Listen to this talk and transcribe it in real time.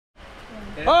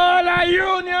¡Hola,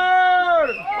 Junior!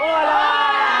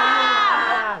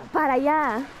 ¡Hola! Para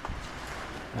allá.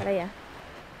 Para allá.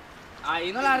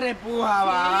 Ahí no la repuja,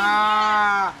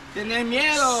 va. ¿Tienes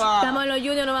miedo, va? Estamos los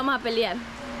Juniors, no vamos a pelear.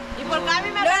 ¿Y por qué a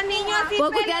mí me los niños sí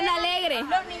Porque usted pelean? anda alegre.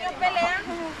 Los niños pelean.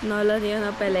 No, los niños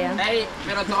no pelean. Ey,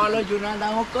 pero todos los Juniors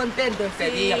andamos contentos este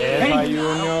día. Esa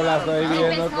Junior la estoy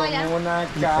viendo con una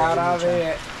cara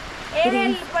de...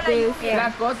 Eres por la La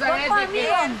cosa es de que...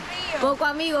 Poco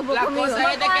amigo, poco La amigo.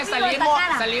 cosa es de que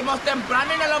salimos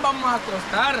temprano y no nos vamos a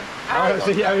acostar. Ahora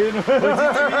sí ya vino.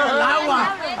 El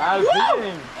agua. Al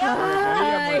fin.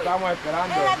 Pues estamos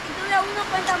esperando. La actitud de uno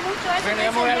cuenta mucho. Eso Pero me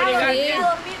ya me voy a enseñaron abrigar. a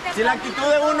dormir temprano. Si la actitud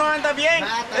de uno anda bien,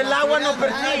 el agua nos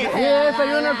persigue. Sí, esa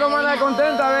Junior como anda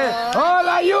contenta, ¿ves?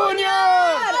 ¡Hola,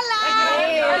 Junior!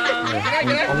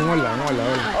 Hola.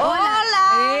 ¡Hola!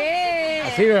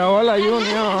 Así ve, hola,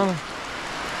 Junior.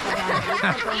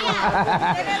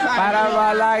 Para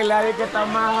bailar y que está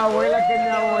más abuela que mi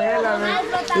abuela, ¿ve?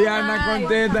 Y anda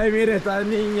contenta y mire esta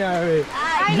niña, ¿ve?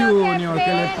 Junior,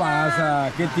 ¿qué le pasa?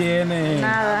 ¿Qué tiene?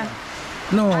 Nada.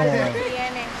 No.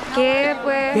 ¿Qué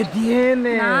pues? ¿Qué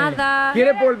tiene? Nada.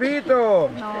 ¿Quiere polvito?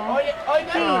 Yo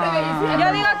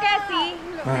digo que sí.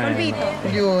 Polvito.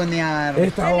 Junior.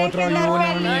 Esta otra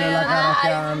Junior, mira la cara que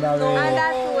anda, ¿ve?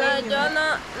 Yo no,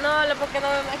 porque no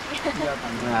me maquillo.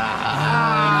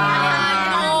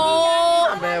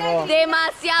 Bebo.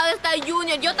 Demasiado está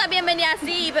Junior. Yo también venía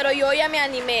así, pero yo ya me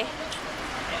animé.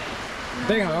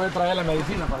 Venga, me voy a traer la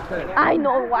medicina para ustedes. Ay,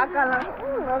 no, guácala.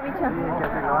 No, bicha.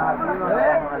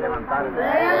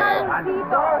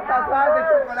 Dos tazadas de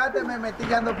chocolate me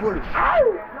metí ando full.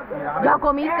 ¿Ya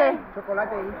comiste?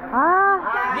 Chocolate ahí. Ah,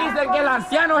 Dicen que el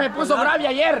anciano se puso bravo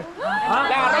ayer. Le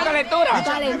agarró calentura.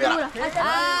 calentura.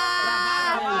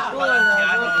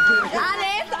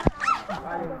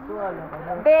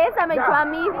 De esa me echó a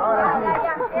mí.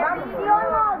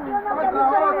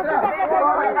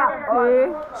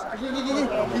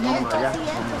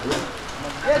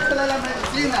 Esta es la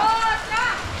medicina.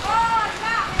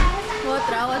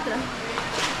 Otra.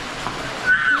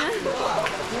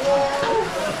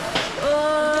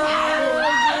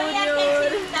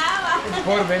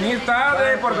 Por venir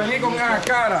tarde, por venir con esa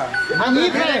cara.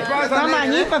 Mañipe, pasa,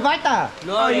 mañipe falta.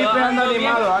 No, Jipe anda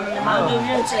animado, anda animado.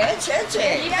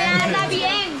 Anda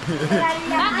bien. Para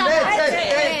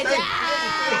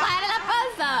la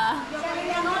panza.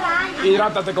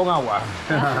 Hidrátate con agua.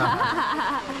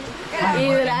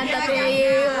 Hidrátate y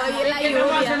la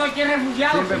lluvia. No quiere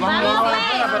refugiado. Siempre vamos a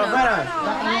la pero espera.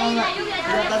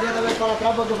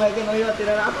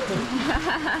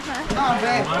 No,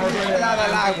 nada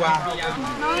el agua.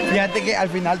 Fíjate que al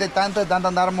final de tanto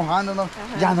andar mojándonos,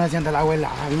 ya no se siente el agua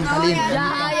helada, bien caliente.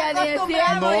 Ya ni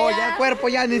siento. No, ya el cuerpo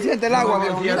ya ni siente el agua.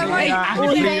 Usted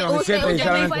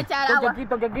me fue a echar agua.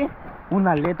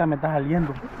 Una aleta me está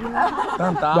saliendo.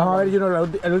 Vamos a ver, Junior,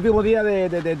 el último día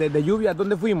de lluvia,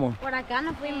 ¿dónde fuimos? Por acá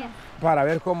nos fuimos. Para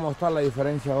ver cómo está la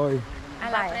diferencia hoy. A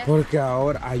la vez. Porque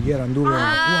ayer anduve en la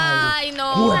cuadra. Ay,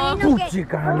 no.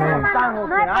 Puchica, No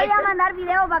podía mandar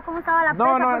videos para cómo estaba la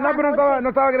presa. No, pero no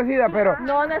estaba crecida, pero...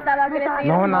 No estaba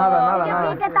crecido. No,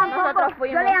 nada. Que tampoco. Nosotros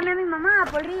fuimos. Yo le llamé a mi mamá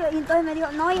por Río y entonces me dijo,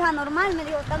 no hija, normal, me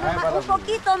dijo, está normal. Un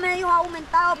poquito me dijo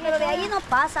aumentado, pero de ahí no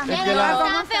pasa.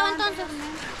 ¿Estaba feo entonces?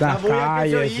 La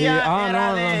calle, sí. No.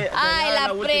 Ay,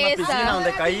 la presa.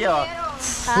 donde caía.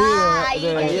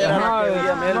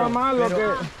 Normal lo que...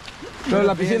 Lo de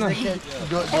la piscina.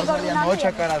 Yo salí anoche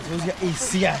a Cara Sucia y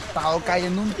sí ha estado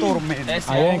cayendo un tormento.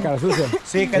 Allá en Cara Sucia.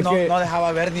 Sí, que no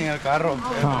dejaba ver ni en el carro.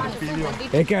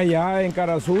 Es que allá en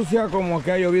Cara Sucia como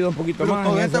que ha llovido un poquito más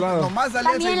en ese lado. Nomás salí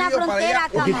También en la ese video para allá.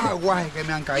 frontera, Unos aguajes que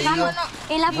me han caído. En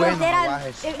la Buenos frontera,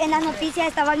 aguajes. en las noticias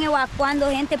estaban evacuando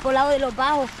gente por el lado de los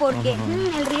bajos porque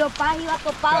el río Paz iba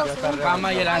topado.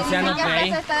 Cama y el anciano que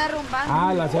ahí. está derrumbando.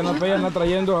 Ah, la anciana Peña anda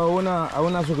trayendo a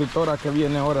una suscriptora que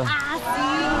viene ahora.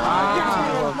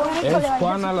 Es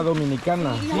Juana la Dominicana.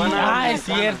 Es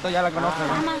cierto, ya la conozco.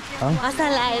 Hasta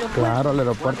el aeropuerto. Claro, al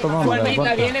aeropuerto, mamá.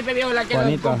 Juanita viene, pedido la que nos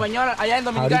Juanita. acompañó allá en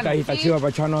Ahorita Dominicana. ahí está chiva para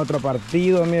echarnos otro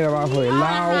partido, mira, bajo del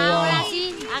agua.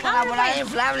 La bola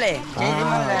inflable.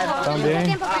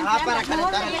 También. Para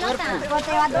calentar el cuerpo.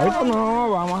 Ahorita no,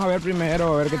 vamos a ver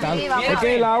primero, a ver qué tal. Es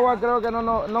que el agua creo que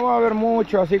no va a haber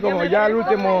mucho, así como ya el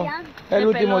último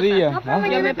día. ¿Ah?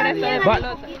 Yo me presto de Va.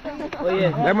 pelota. Oye,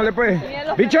 démosle pues.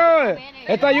 Bicho,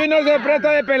 esta Junior se presta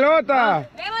de pelota.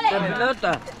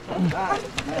 Pelota.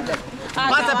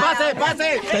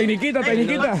 Pase. Tecniquita. Pase.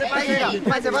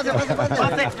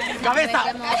 Cabeza.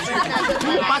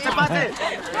 Pase.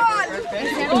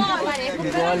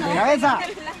 Cabeza.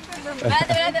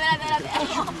 Espérate.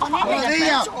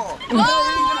 Rodilla.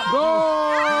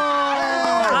 ¡Gol!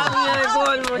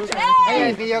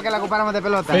 Ella pidió que la ocupáramos de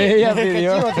pelota. Ella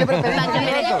pidió. Siempre pedimos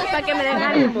pelota. Para que me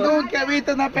dejen. Nunca he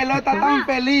visto una pelota tan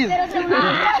feliz.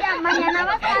 Mañana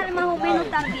va a estar más o menos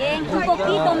también, un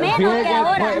poquito menos Fíjate que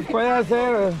ahora. puede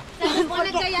ser. Se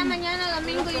supone que ya mañana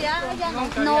domingo ya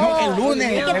no. No, el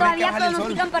lunes. es que todavía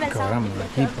pronostican para el sábado. Caramba,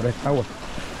 aquí por esta agua.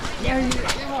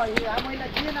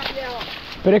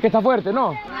 Pero es que está fuerte,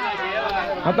 ¿no?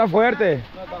 No está fuerte.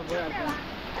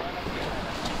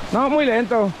 No, muy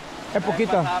lento. Es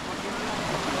poquita.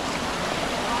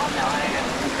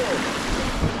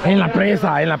 En la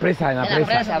presa va. En la presa.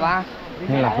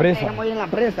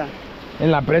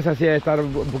 En la presa sí debe estar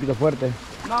un poquito fuerte.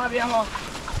 No, viejo.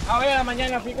 A ver, a la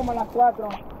mañana fui como a las 4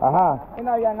 Ajá. y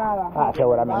no había nada. Ah,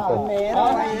 seguramente.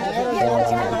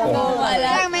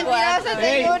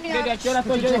 ¿Desde qué hora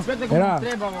estoy yo despierto? Como Mira.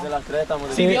 3, vamos. De las 3 estamos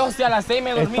Si Dios, a las 6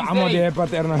 me dormí. Estamos 10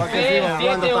 paternas. 6,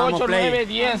 7, 8, 9,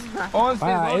 10, 11,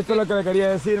 Ah, 12. esto es lo que le quería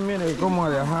decir, mire cómo ha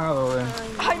dejado, ve.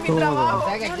 Ay, mi trabajo. O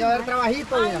sea que quiero ver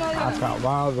trabajito.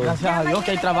 Acabado. Gracias a Dios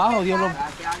que hay trabajo. Dios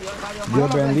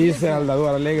Dios bendice al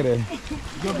dador alegre.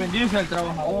 bendice al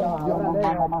trabajador. Dios nos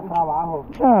manda más trabajo.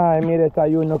 Ay, mire esta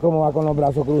Junior cómo va con los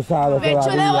brazos cruzados Me echo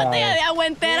una botella todavía. de agua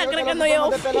entera, creo que no llevo.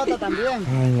 De pelota también.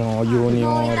 Ay, no,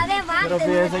 Junior. Pero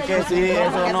fíjese que sí,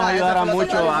 eso nos ayudará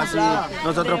mucho. Así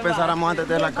nosotros pensáramos antes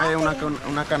de la calle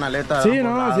una canaleta. Sí,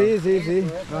 no, sí.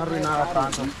 No arruinara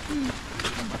tanto.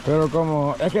 Pero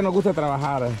como, es que nos gusta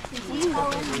trabajar.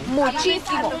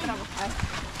 Muchísimo.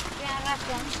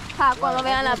 Ah, cuando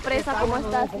vean la presa como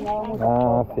está así.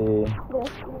 Ah, sí.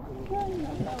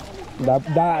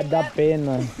 Da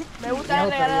pena. Me gusta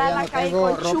regalar a la calle Tengo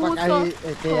con ropa chuzo.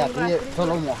 aquí, aquí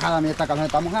solo mojada. Mira, esta camiseta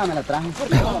está mojada, me la traje.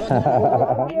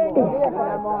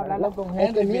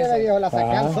 Mira, viejo, la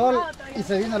saqué al sol y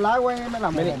se vino el agua y me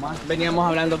la mojó más. Veníamos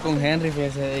hablando con Henry,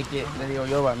 fíjese, de que le digo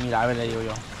yo, mira, a ver, le digo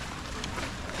yo.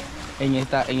 En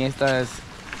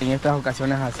estas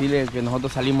ocasiones así, de que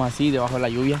nosotros salimos así, debajo de la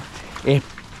lluvia, es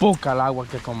poca el agua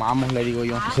que tomamos, le digo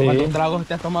yo. Sí. ¿Cuántos tragos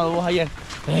te has tomado vos ayer?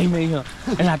 Ey, me dijo,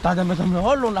 en la tarde me tomé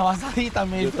solo una vasadita,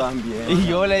 me dijo. Yo también. Y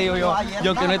yo le digo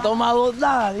yo que no he tomado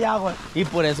nada de agua. Y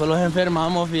por eso los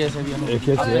enfermamos, fíjese, viejo. Es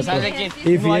que es A pesar cierto. de que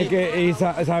Y no hay-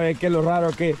 fíjate que, sabe que lo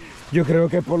raro que yo creo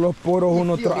que por los poros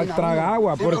uno traga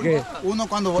agua, porque Uno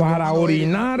cuando para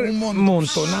orinar un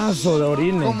montonazo de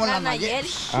orines. como la Nayeli.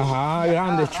 Ajá,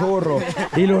 grande chorro.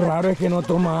 Y lo raro es que no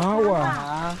toma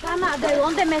agua. Mamá, ¿de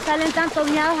dónde me salen tantos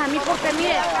miados a mí? Porque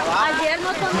mire, ayer no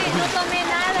tomé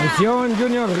nada. Misión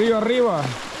Junior, río arriba.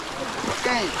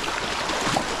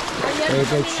 Ayer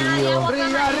Qué chido. Arriba.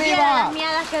 las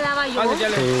miadas que daba yo.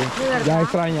 Sí, ya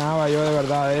extrañaba yo de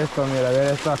verdad esto, mira,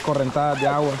 ver estas correntadas de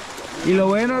agua. Y lo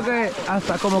bueno es que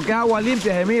hasta como que agua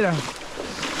limpia se mira.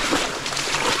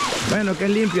 Bueno, que es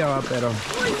limpia va, pero...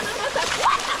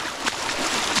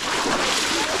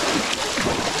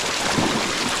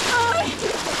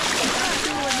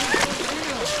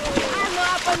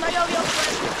 Pues no llovió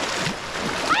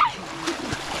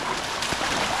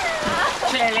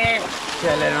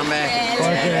Chele, no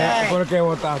me... ¿Por qué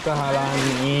botaste a la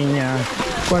niña?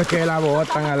 ¿Por qué la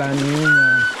botan a la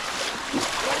niña?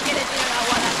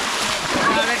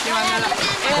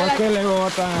 ¿Por qué le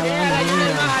botan a la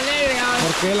niña?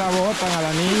 ¿Por qué la botan a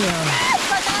la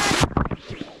niña?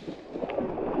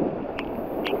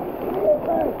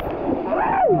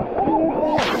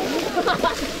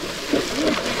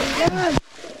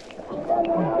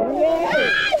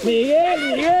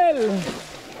 Miguel.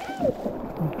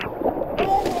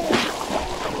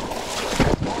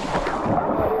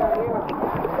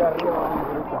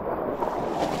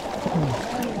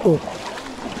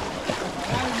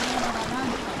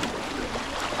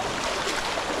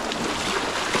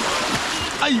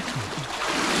 ¡Ay!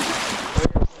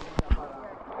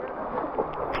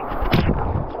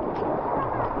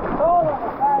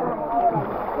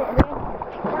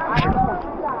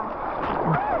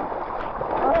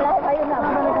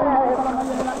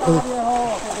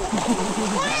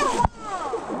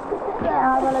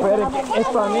 Pero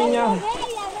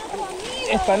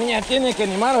esta niña tiene que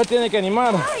animar o tiene que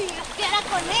animar. Ay, yo quiero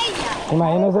con ella.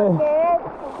 Imagínese.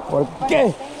 ¿Por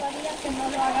qué?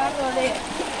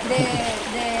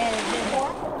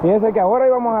 Fíjense que ahora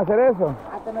íbamos a hacer eso.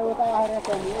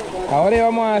 Ahora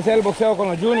íbamos a hacer el boxeo con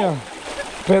los juniors.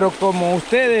 Pero como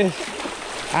ustedes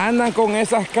andan con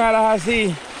esas caras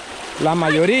así, la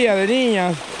mayoría de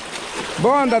niñas,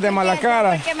 vos andas de mala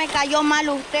cara. Porque me cayó mal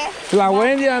usted. La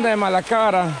Wendy anda de mala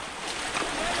cara.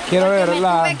 Quiero ver,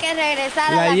 Tuve que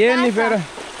regresar a la la Jennifer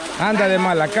casa. anda de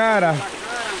mala cara.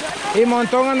 Y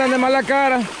Montón anda de mala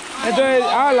cara. Entonces,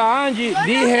 la Angie,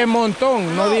 dije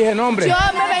Montón, no dije nombres. Yo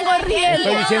me vengo riendo.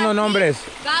 Estoy diciendo nombres.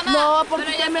 No, porque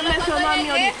usted me mencionó a mí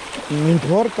ahorita. No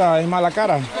importa, es mala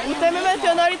cara. Usted me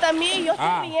mencionó ahorita a mí y yo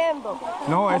estoy riendo.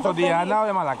 No, estos días andaba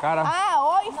de mala cara. Ah,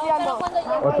 hoy sí ando.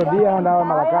 Estos días andaba de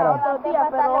mala cara. Otros días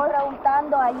estarle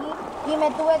preguntando allí y me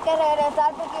tuve que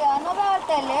regresar porque ya no veo el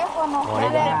teléfono.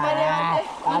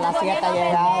 A las 7 ha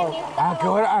llegado.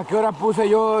 ¿A qué hora puse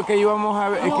yo que íbamos a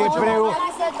ver? Es que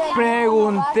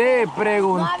pregunté.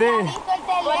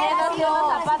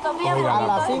 A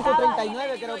las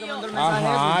 5:39 creo que mandó el mensaje.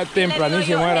 Ajá,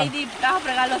 tempranísimo era. Heidy, vas a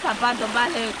fregar los zapatos,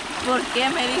 vale. ¿Por qué?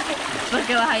 Me dice,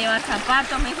 porque vas a llevar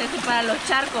zapatos, me dice, sí, para los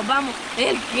charcos, vamos.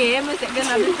 El que me dice que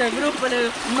no ha visto el grupo, le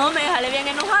digo, no me dejaré bien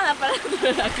enojada para la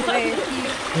cosa.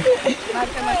 Más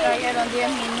que me cayeron 10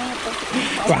 minutos.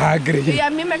 Y a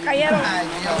mí me cayeron.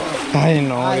 Ay,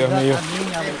 no, Dios mío.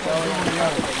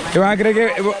 ¿Qué vas a creer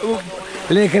que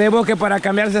le creemos que para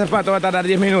cambiarse de zapato va a tardar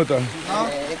 10 minutos?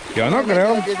 Yo no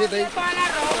creo. Es que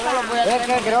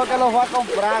creo que los va a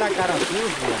comprar a cara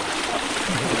sucia.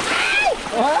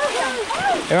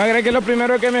 ¿Qué va a creer que lo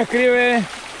primero que me escribe es,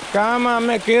 cama,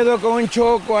 me quedo con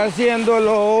Choco haciendo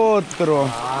lo otro?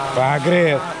 ¿Va a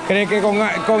creer? ¿Cree que con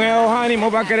esos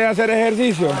ánimos va a querer hacer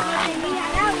ejercicio? Yo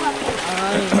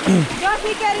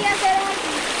sí quería hacer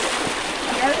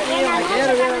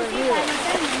ejercicio.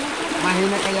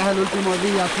 Imagina que ya es el último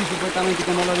día, así supuestamente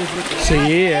que no lo disfruté.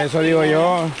 Sí, eso digo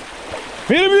yo.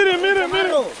 Mire.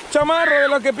 Chamarro de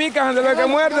los que pican, de los que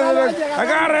muerden.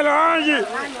 Agárrelo, Angie.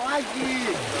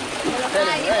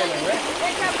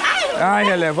 Ay,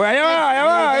 se le fue. Allá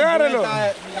va, agárrelo.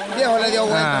 El viejo le dio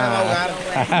vuelta, se va a ahogar.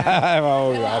 Va a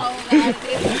ahogar.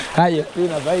 Ay,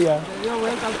 espina, bella. De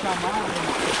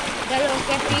los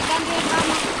que pican,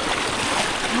 digamos,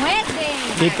 muerden.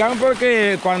 Pican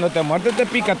porque cuando te muerdes te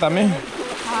pica también.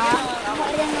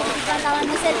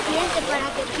 No serpiente para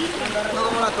que piquen. No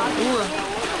como la tortuga.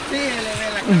 Sí, le ve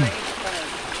la cara.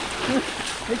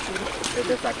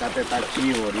 Este sacate está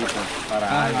chivo ahorita para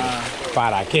algo.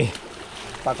 ¿Para qué?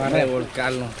 Para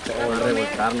revolcarlo. Para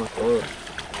revolcarnos todos.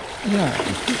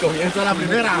 Y comienza la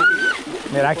primera.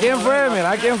 Mira quién fue.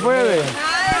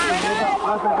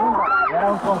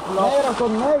 Era un complot. Negros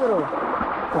con negros.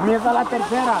 Comienza la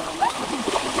tercera.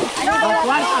 La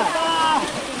cuarta.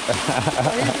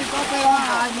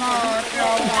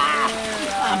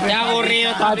 Me ha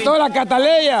aburrido. ¡Saltó la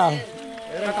cataleya!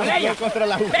 Contra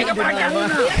la Venga para acá.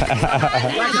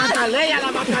 La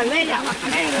bacaleya.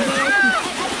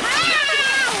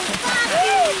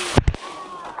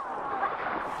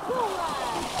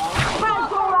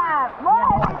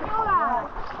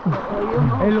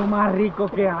 Es lo más rico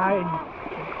que hay.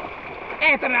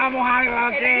 Esto le vamos a algo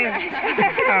que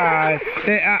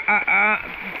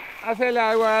Hacerle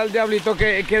algo al diablito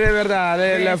que de verdad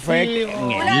le afecta.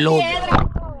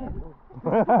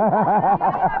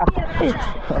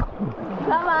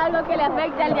 Vamos a algo que le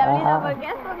afecte al diablito, porque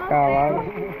esto no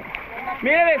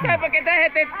Mire, ¿sabe por qué traje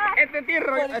este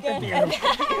tirro? Este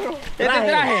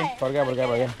traje. ¿Por qué?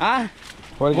 Ah,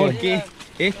 ¿Por qué? porque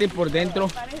este por dentro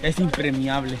es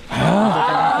impermeable.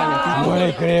 No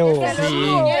le creo. Sí.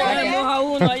 Moja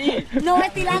uno allí. No va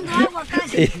tirando agua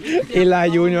casi. Y la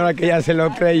Junior que ya se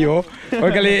lo creyó,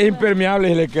 porque le es impermeable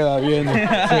y le queda bien.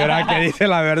 ¿Será que dice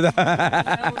la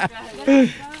verdad?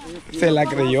 Se la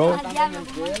creyó.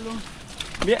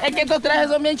 Es que estos trajes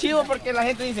son bien chivos porque la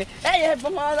gente dice, ¡ey,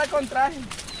 vamos a andar con traje!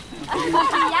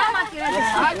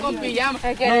 Con pijama. No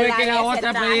ve que la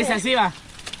otra pues dice así, va.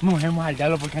 Mojemos al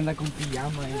diablo porque anda con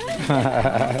pijama.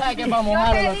 ¿Sabes qué? Vamos a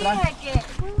mojarlo los trajes.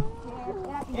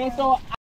 Eso